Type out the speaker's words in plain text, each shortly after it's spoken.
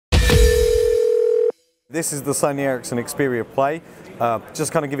This is the Sony Ericsson XPERIA Play.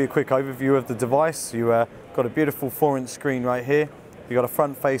 Just kind of give you a quick overview of the device. You got a beautiful 4-inch screen right here. You got a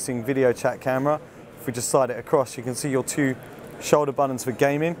front-facing video chat camera. If we just slide it across, you can see your 2 shoulder buttons for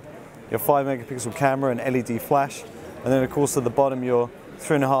gaming, your 5-megapixel camera and LED flash, and then of course at the bottom your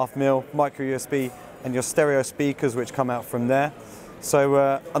 3.5mm micro USB and your stereo speakers which come out from there.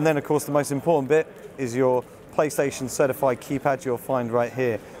 So and then of course the most important bit is your PlayStation certified keypad you'll find right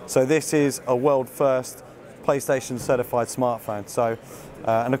here. So this is a world first PlayStation certified smartphone. So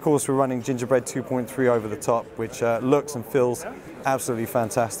and of course we're running Gingerbread 2.3 over the top, which looks and feels absolutely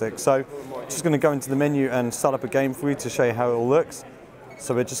fantastic. So just going to go into the menu and start up a game for you to show you how it all looks.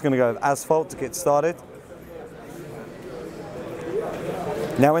 So we're just going to go with Asphalt to get started.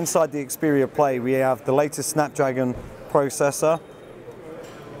 Now inside the XPERIA Play we have the latest Snapdragon processor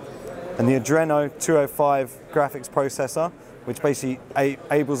and the Adreno 205 graphics processor, which basically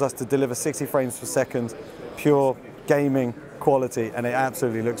enables us to deliver 60 frames per second pure gaming quality, and it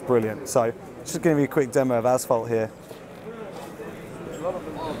absolutely looks brilliant. So just going to give you a quick demo of Asphalt here.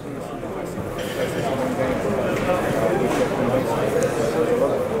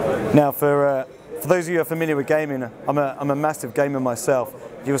 Now for those of you who are familiar with gaming, I'm a massive gamer myself.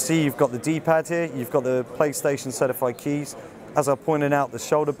 You'll see you've got the D-pad here, you've got the PlayStation certified keys, as I pointed out the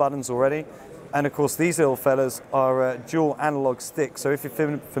shoulder buttons already, and of course these little fellas are dual analog sticks. So if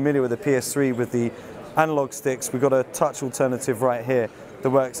you're familiar with the PS3 with the analog sticks, we've got a touch alternative right here that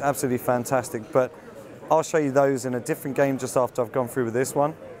works absolutely fantastic, but I'll show you those in a different game just after I've gone through with this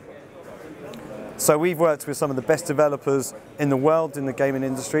one. So we've worked with some of the best developers in the world in the gaming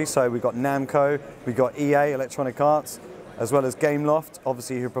industry. So we've got Namco, we've got EA, Electronic Arts, as well as Gameloft,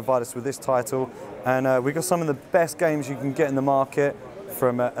 obviously, who provide us with this title. And we've got some of the best games you can get in the market,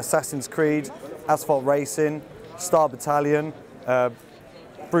 from Assassin's Creed, Asphalt Racing, Star Battalion,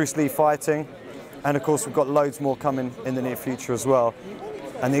 Bruce Lee Fighting, and of course we've got loads more coming in the near future as well.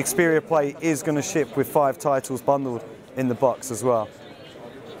 And the XPERIA Play is going to ship with 5 titles bundled in the box as well.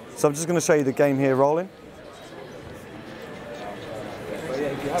 So I'm just going to show you the game here rolling.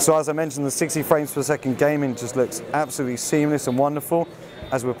 So as I mentioned, the 60 frames per second gaming just looks absolutely seamless and wonderful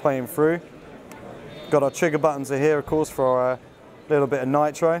as we're playing through. Got our trigger buttons are here, of course, for a little bit of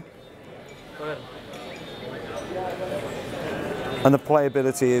nitro. And the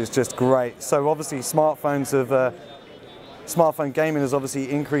playability is just great. So obviously smartphone gaming has obviously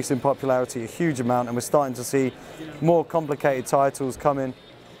increased in popularity a huge amount, and we're starting to see more complicated titles coming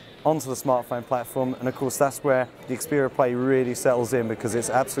onto the smartphone platform, and of course that's where the XPERIA Play really settles in, because it's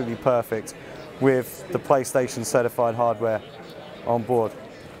absolutely perfect with the PlayStation certified hardware on board.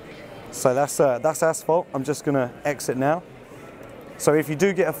 So that's Asphalt. I'm just going to exit now. So if you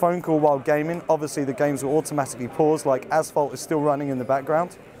do get a phone call while gaming, obviously the games will automatically pause, like Asphalt is still running in the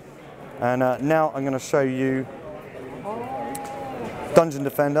background. And now I'm going to show you Dungeon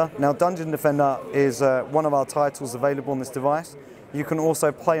Defender. Now Dungeon Defender is one of our titles available on this device. You can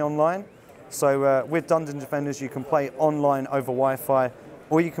also play online. So with Dungeon Defenders you can play online over Wi-Fi,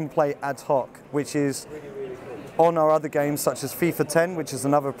 or you can play ad hoc, which is on our other games such as FIFA 10, which is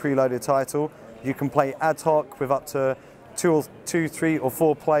another preloaded title. You can play ad hoc with up to 2, 3 or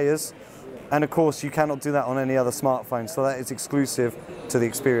 4 players, and of course you cannot do that on any other smartphone, so that is exclusive to the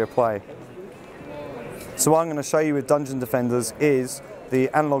XPERIA Play. So what I'm going to show you with Dungeon Defenders is the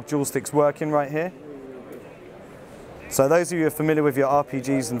analog dual sticks working right here. So those of you who are familiar with your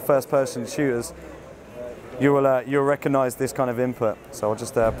RPGs and first-person shooters, you'll recognise this kind of input. So I'll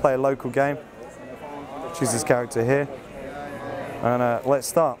just play a local game, choose this character here, and let's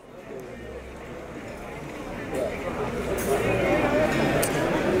start.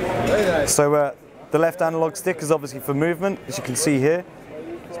 So the left analog stick is obviously for movement, as you can see here.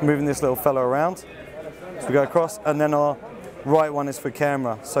 It's moving this little fella around. So we go across, and then our right one is for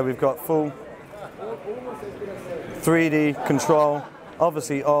camera. So we've got full 3D control,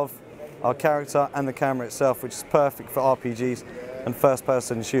 obviously, of our character and the camera itself, which is perfect for RPGs and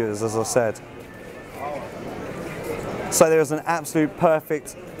first-person shooters, as I said. So there is an absolute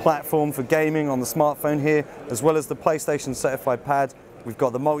perfect platform for gaming on the smartphone here, as well as the PlayStation certified pad. We've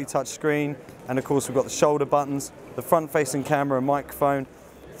got the multi-touch screen, and of course we've got the shoulder buttons, the front-facing camera and microphone,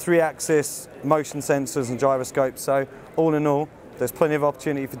 3-axis motion sensors and gyroscopes. So all in all, there's plenty of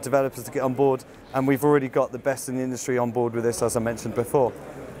opportunity for developers to get on board, and we've already got the best in the industry on board with this, as I mentioned before.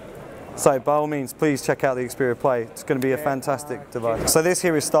 So by all means, please check out the XPERIA Play. It's going to be a fantastic device. So this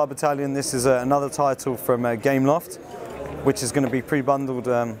here is Star Battalion. This is another title from Gameloft, which is going to be pre-bundled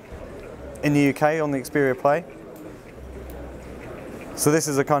in the UK on the XPERIA Play. So this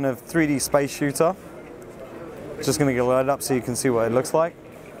is a kind of 3D space shooter. Just going to get loaded up so you can see what it looks like.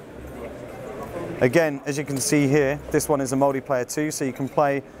 Again, as you can see here, this one is a multiplayer too, so you can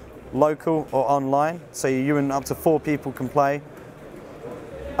play local or online. So you and up to 4 people can play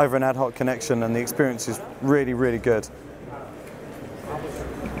over an ad hoc connection, and the experience is really, really good.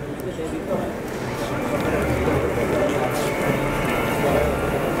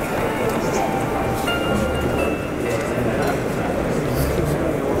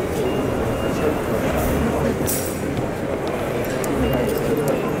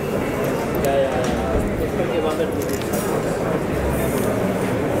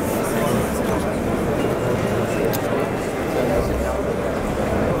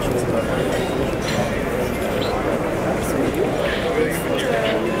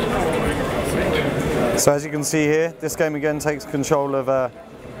 So as you can see here, this game again takes control of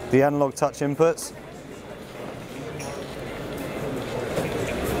the analog touch inputs.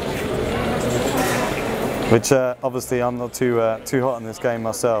 Which obviously I'm not too hot on this game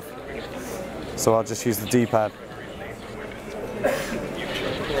myself, so I'll just use the D-pad.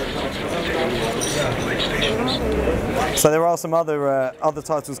 So there are some other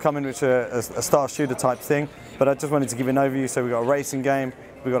titles coming which are a star shooter type thing, but I just wanted to give you an overview. So we've got a racing game,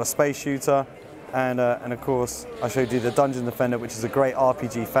 we've got a space shooter, and of course I showed you the Dungeon Defender, which is a great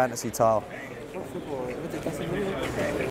RPG fantasy tile.